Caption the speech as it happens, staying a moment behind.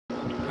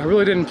I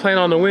really didn't plan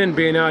on the wind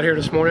being out here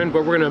this morning,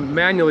 but we're going to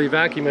manually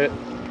vacuum it.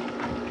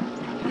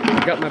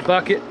 Got my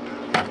bucket,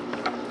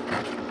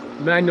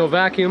 manual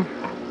vacuum,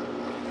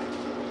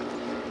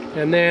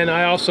 and then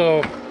I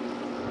also,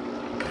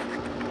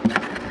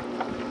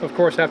 of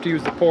course, have to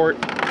use the port,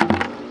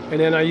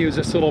 and then I use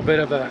this little bit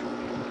of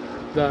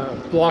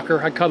the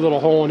blocker. I cut a little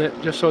hole in it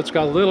just so it's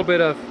got a little bit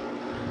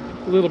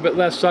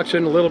less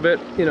suction, a little bit,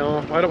 you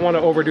know, I don't want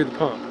to overdo the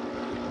pump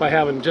by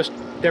having just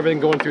everything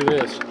going through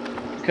this,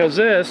 because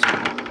this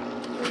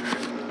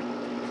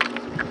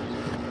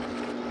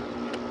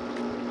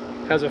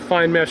has a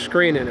fine mesh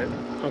screen in it,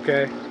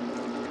 okay,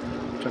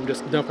 which I'm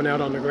just dumping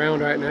out on the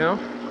ground right now.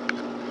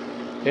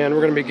 And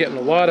we're going to be getting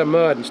a lot of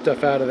mud and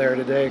stuff out of there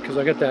today, because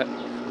I got that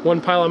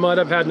one pile of mud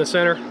I've had in the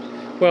center.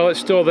 Well,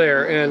 it's still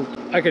there, and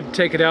I could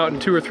take it out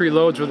in 2 or 3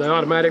 loads with an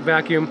automatic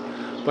vacuum,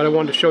 but I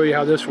wanted to show you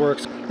how this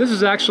works. This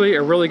is actually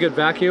a really good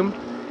vacuum.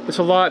 It's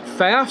a lot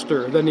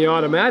faster than the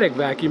automatic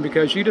vacuum,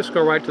 because you just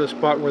go right to the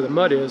spot where the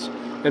mud is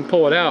and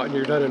pull it out, and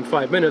you're done in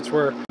 5 minutes,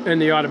 where in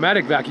the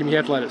automatic vacuum you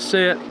have to let it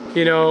sit,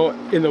 you know,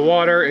 in the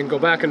water and go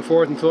back and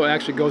forth until it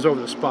actually goes over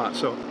the spot.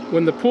 So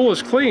when the pool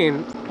is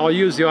clean, I'll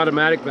use the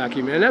automatic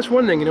vacuum. And that's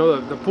one thing, you know,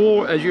 the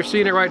pool, as you're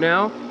seeing it right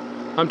now,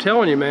 I'm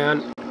telling you,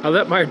 man, I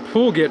let my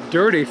pool get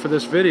dirty for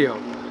this video.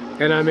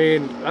 And I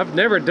mean, I've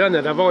never done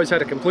that. I've always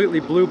had a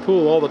completely blue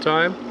pool all the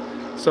time.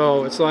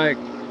 So it's like,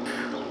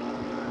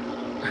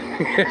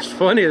 it's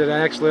funny that I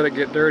actually let it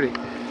get dirty.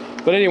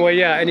 But anyway,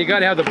 yeah, and you got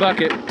to have the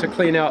bucket to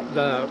clean out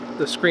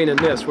the screen in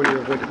this when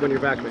you're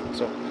vacuuming.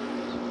 So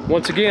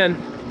once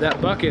again, that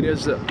bucket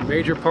is a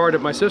major part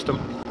of my system.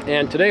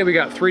 And today we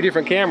got 3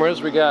 different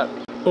cameras. We got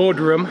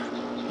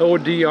ODRVM,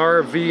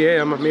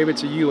 O-D-R-V-M, maybe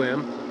it's a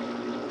U-M.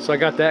 So I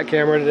got that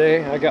camera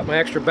today. I got my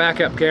extra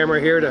backup camera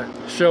here to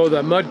show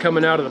the mud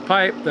coming out of the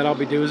pipe that I'll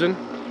be using.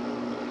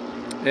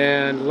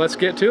 And let's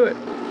get to it.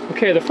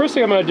 Okay, the first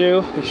thing I'm going to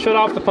do is shut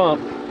off the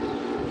pump.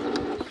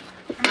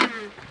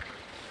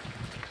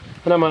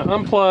 And I'm going to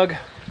unplug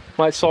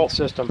my salt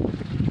system,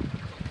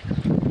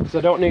 because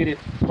I don't need it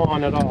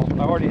on at all.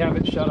 I already have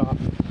it shut off.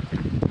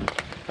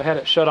 I had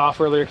it shut off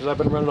earlier because I've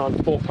been running on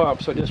full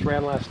pump, so it just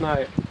ran last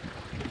night.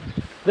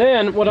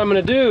 Then what I'm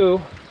going to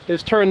do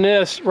is turn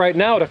this right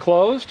now to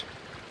closed,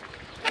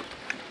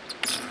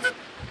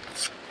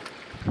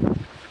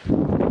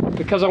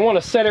 because I want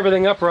to set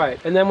everything up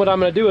right. And then what I'm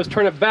going to do is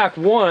turn it back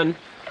 1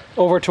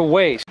 over to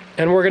waste.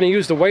 And we're going to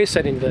use the waste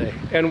setting today.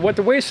 And what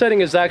the waste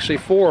setting is actually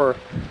for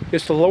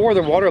is to lower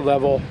the water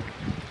level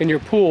in your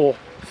pool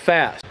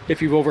fast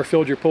if you've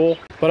overfilled your pool.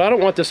 But I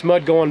don't want this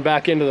mud going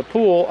back into the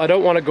pool. I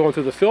don't want it going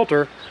through the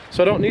filter,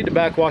 so I don't need to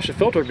backwash the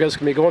filter, because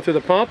it's going to be going through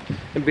the pump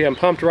and being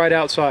pumped right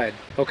outside.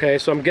 Okay,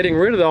 so I'm getting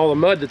rid of all the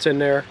mud that's in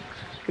there,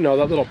 you know,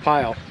 that little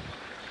pile,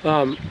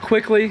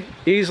 quickly,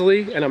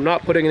 easily, and I'm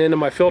not putting it into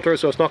my filter,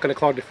 so it's not going to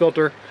clog the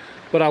filter.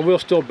 But I will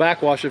still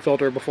backwash the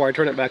filter before I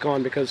turn it back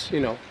on, because,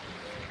 you know,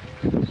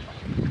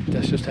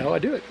 that's just how I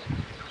do it.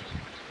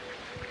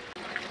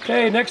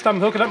 Okay, next I'm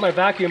hooking up my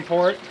vacuum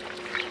port.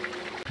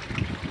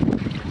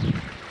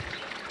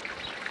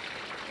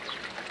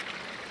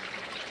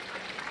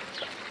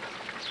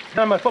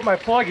 Then I'm going to put my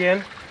plug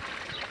in,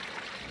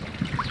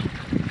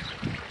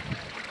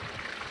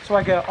 so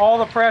I get all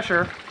the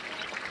pressure,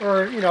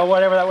 or, you know,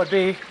 whatever that would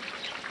be,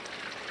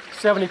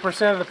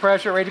 70% of the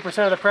pressure,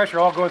 80% of the pressure,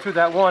 all going through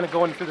that one and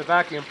going through the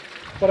vacuum.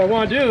 What I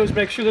want to do is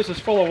make sure this is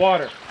full of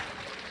water.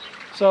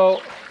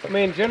 So, I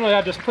mean, generally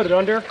I just put it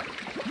under,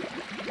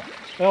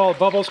 and all the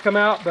bubbles come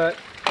out, but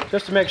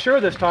just to make sure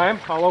this time,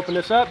 I'll open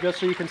this up just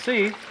so you can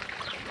see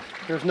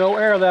there's no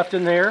air left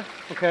in there,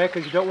 okay,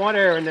 because you don't want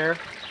air in there.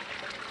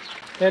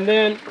 And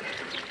then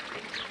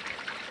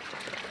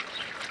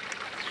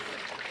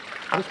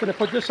I'm just going to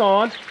put this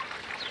on.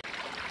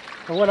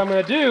 And what I'm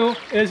going to do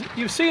is,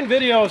 you've seen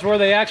videos where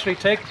they actually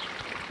take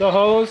the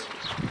hose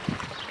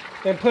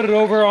and put it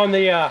over on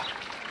the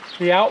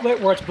outlet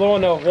where it's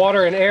blowing the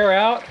water and air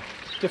out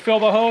to fill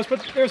the hose,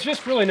 but there's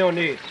just really no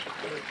need.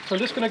 So I'm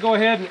just going to go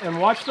ahead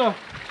and watch the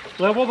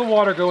level of the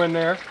water go in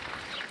there.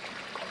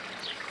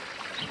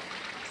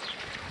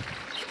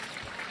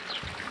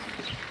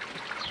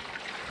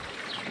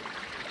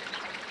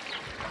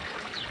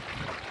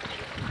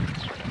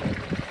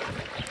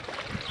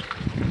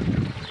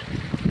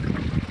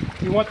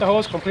 You want the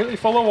hose completely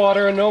full of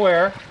water and no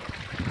air,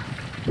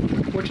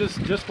 which is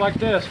just like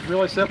this,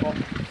 really simple.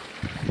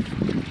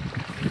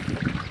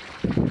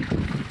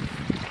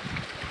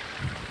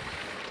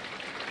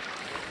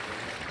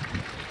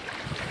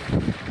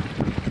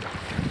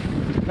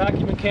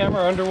 Vacuuming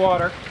camera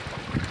underwater,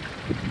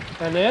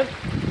 and then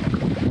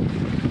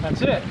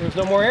that's it. There's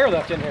no more air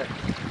left in here.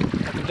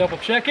 I can double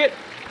check it.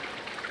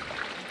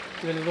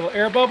 Get any little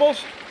air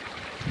bubbles.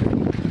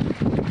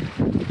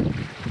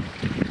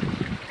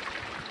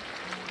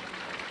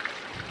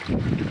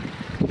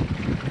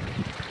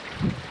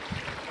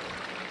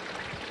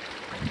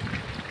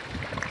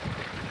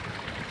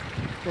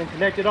 And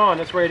connect it on,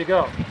 it's ready to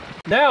go.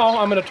 Now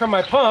I'm going to turn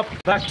my pump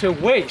back to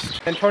waste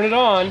and turn it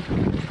on.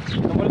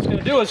 And what it's going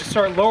to do is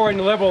start lowering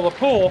the level of the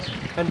pool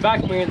and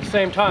vacuuming at the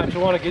same time. So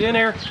I want to get in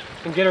there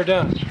and get her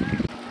done.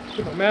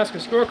 Put my mask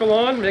and snorkel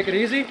on, make it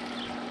easy,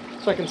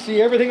 so I can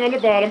see everything on the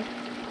bottom.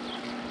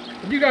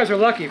 And you guys are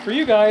lucky. For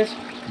you guys,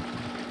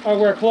 I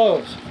wear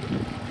clothes.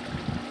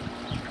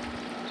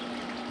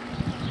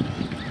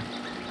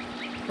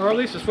 Or at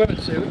least a swimming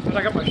suit, but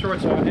I got my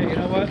shorts on. Hey, you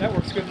know what? That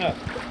works good enough.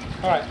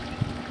 Alright.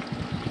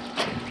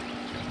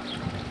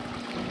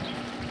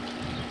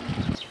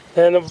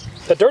 And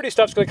the dirty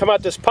stuff's going to come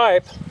out this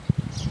pipe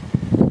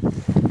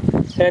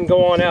and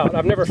go on out.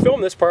 I've never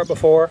filmed this part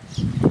before,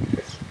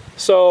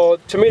 so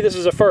to me this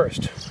is a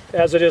first,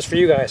 as it is for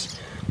you guys,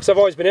 because I've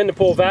always been into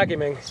pool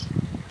vacuuming.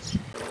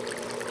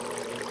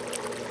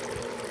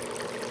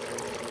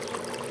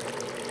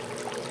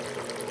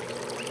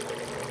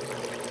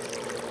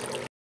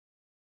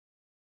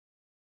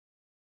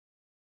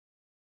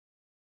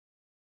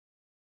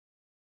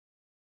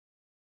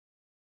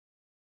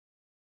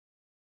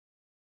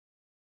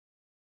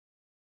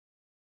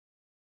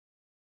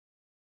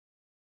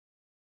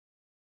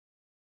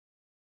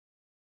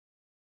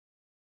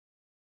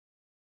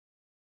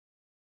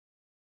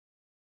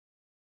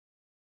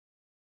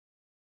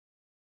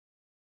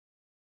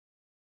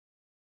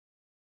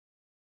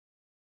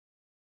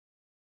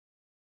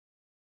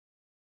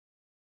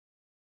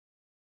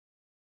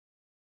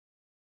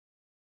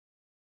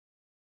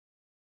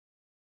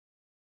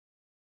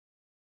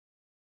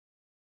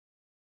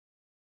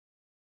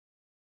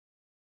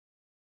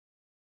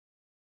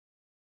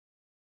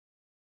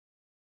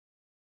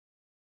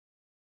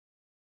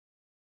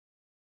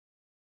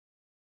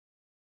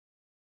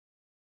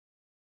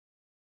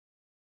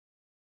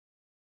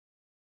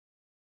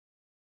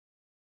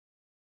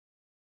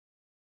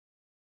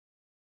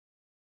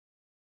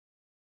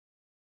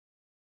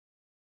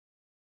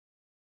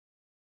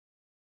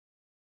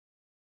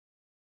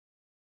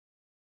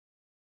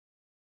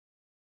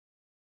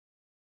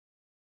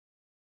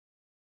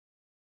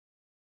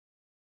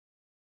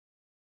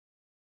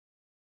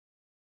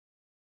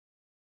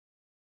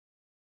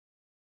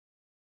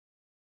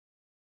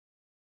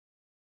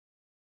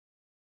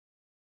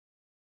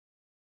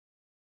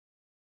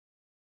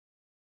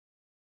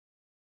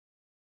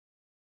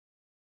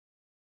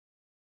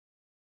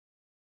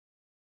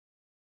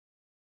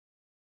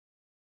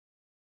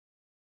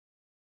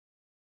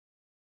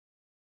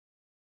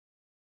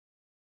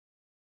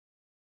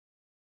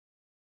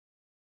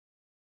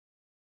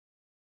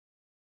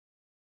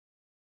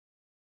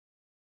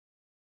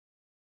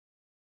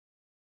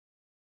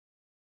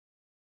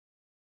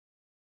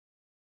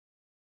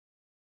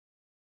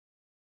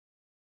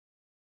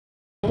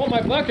 I want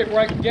my bucket where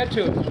I can get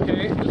to it,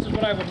 okay? This is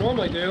what I would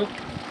normally do.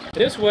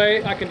 This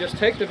way I can just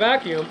take the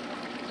vacuum,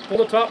 pull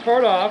the top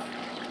part off.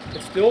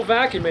 It's still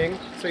vacuuming,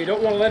 so you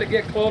don't want to let it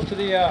get close to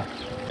the,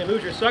 and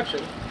lose your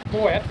suction.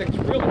 Boy, that thing's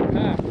really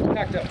packed. It's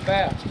packed up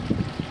fast.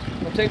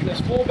 I'm taking this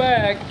full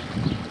bag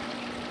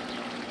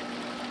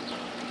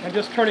and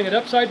just turning it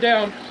upside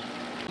down,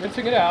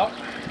 rinsing it out.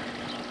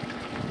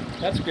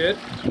 That's good.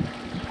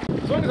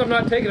 As long as I'm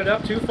not taking it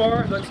up too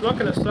far, it's not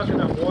going to suck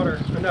enough water,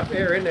 enough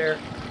air in there.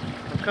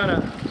 I'm kind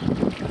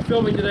of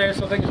filming today,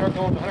 so things aren't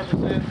going to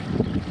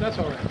 100%. That's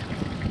all right.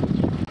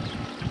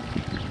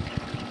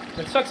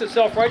 It sucks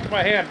itself right to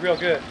my hand real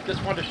good.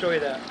 Just wanted to show you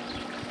that.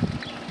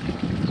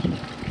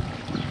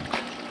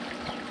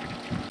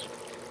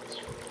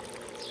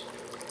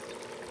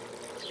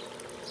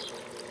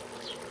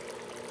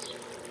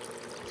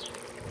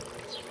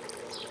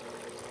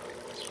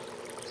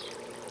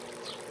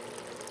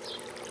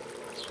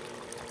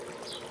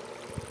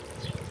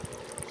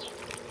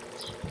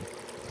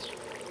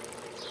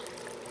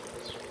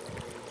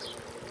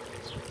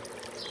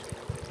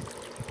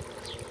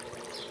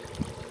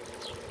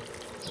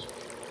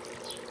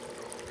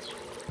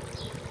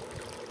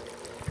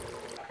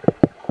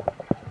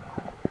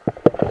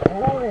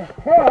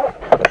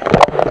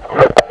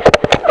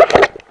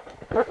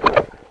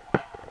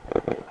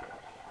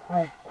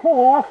 I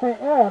pull off the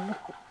end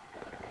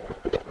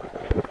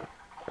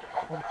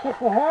and put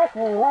the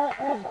hackle right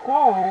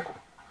inside.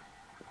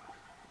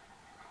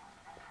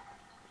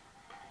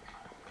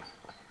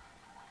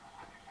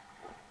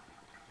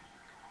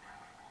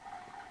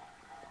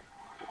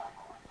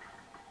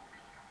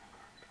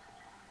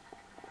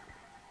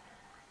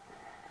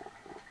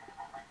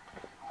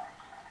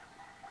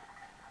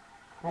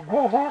 And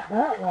go back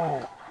that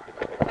way.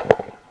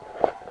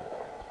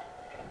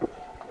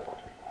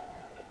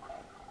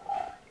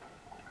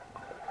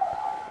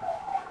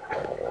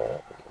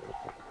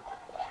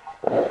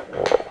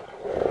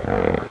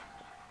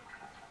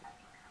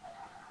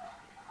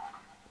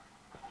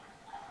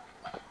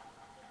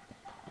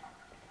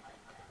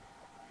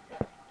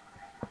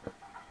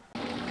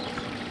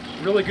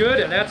 Really good,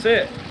 and that's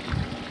it.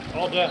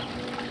 All done.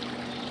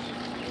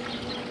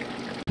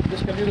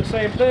 Just gonna do the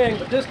same thing,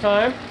 but this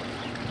time,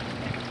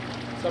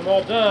 so I'm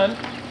all done,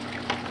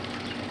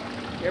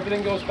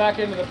 everything goes back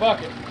into the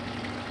bucket.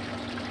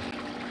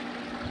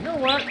 You know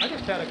what? I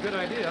just had a good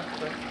idea,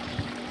 but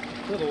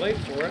a little late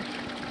for it.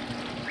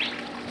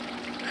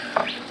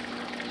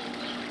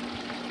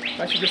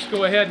 I should just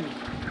go ahead and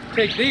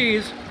take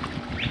these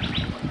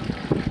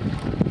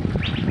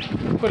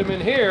put them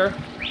in here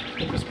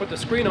and just put the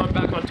screen on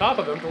back on top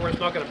of them to where it's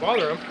not going to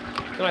bother them.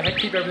 Then I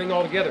keep everything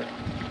all together.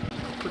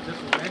 Put this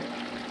away.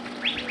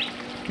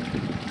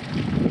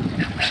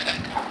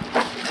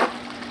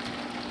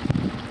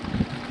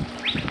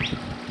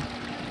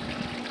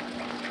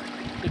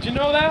 Did you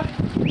know that?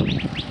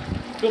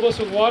 Fill this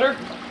with water.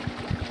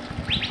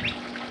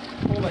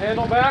 Pull the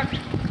handle back.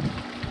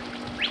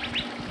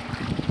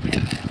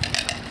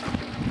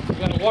 You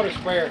got a water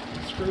sprayer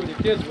to screw with your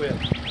kids with.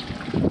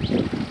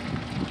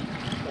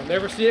 They'll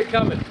never see it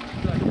coming.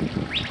 Like,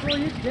 oh,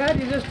 Dad,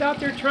 you're just out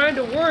there trying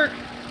to work.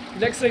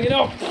 Next thing you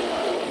know,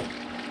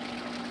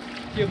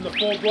 give them the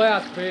full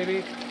blast,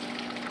 baby.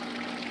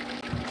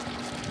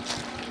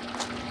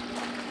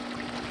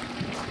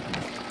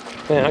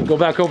 And I go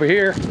back over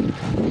here.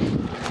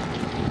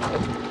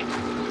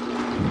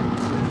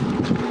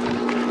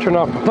 Turn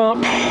off the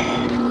pump.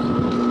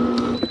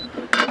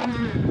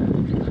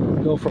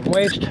 Go from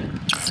waste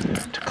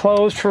to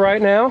closed for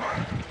right now.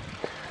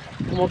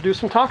 And we'll do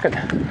some talking.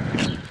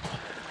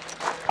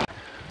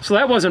 So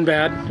that wasn't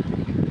bad.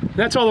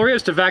 That's all there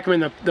is to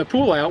vacuuming the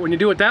pool out. When you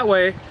do it that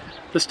way,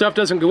 the stuff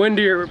doesn't go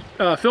into your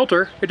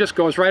filter. It just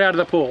goes right out of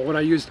the pool when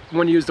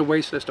you use the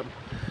waste system.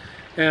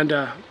 And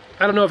I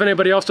don't know if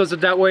anybody else does it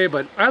that way,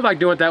 but I like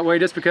doing it that way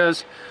just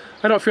because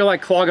I don't feel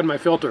like clogging my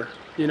filter,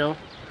 you know.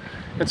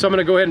 And so I'm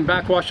going to go ahead and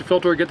backwash the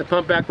filter, get the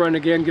pump back running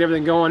again, get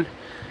everything going.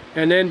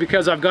 And then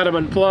because I've got them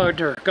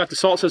unplugged, or got the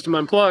salt system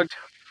unplugged,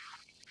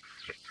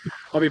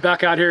 I'll be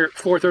back out here at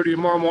 4:30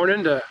 tomorrow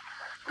morning to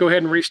go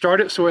ahead and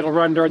restart it so it'll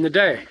run during the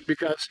day,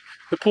 because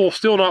the pool's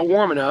still not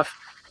warm enough.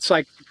 It's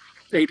like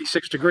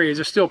 86 degrees.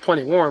 It's still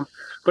plenty warm,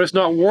 but it's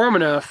not warm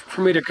enough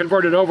for me to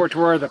convert it over to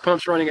where the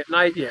pump's running at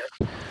night yet.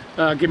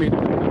 Give me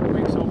another couple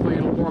weeks. Hopefully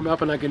it'll warm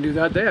up and I can do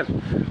that then.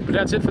 But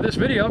that's it for this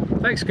video.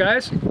 Thanks,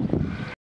 guys.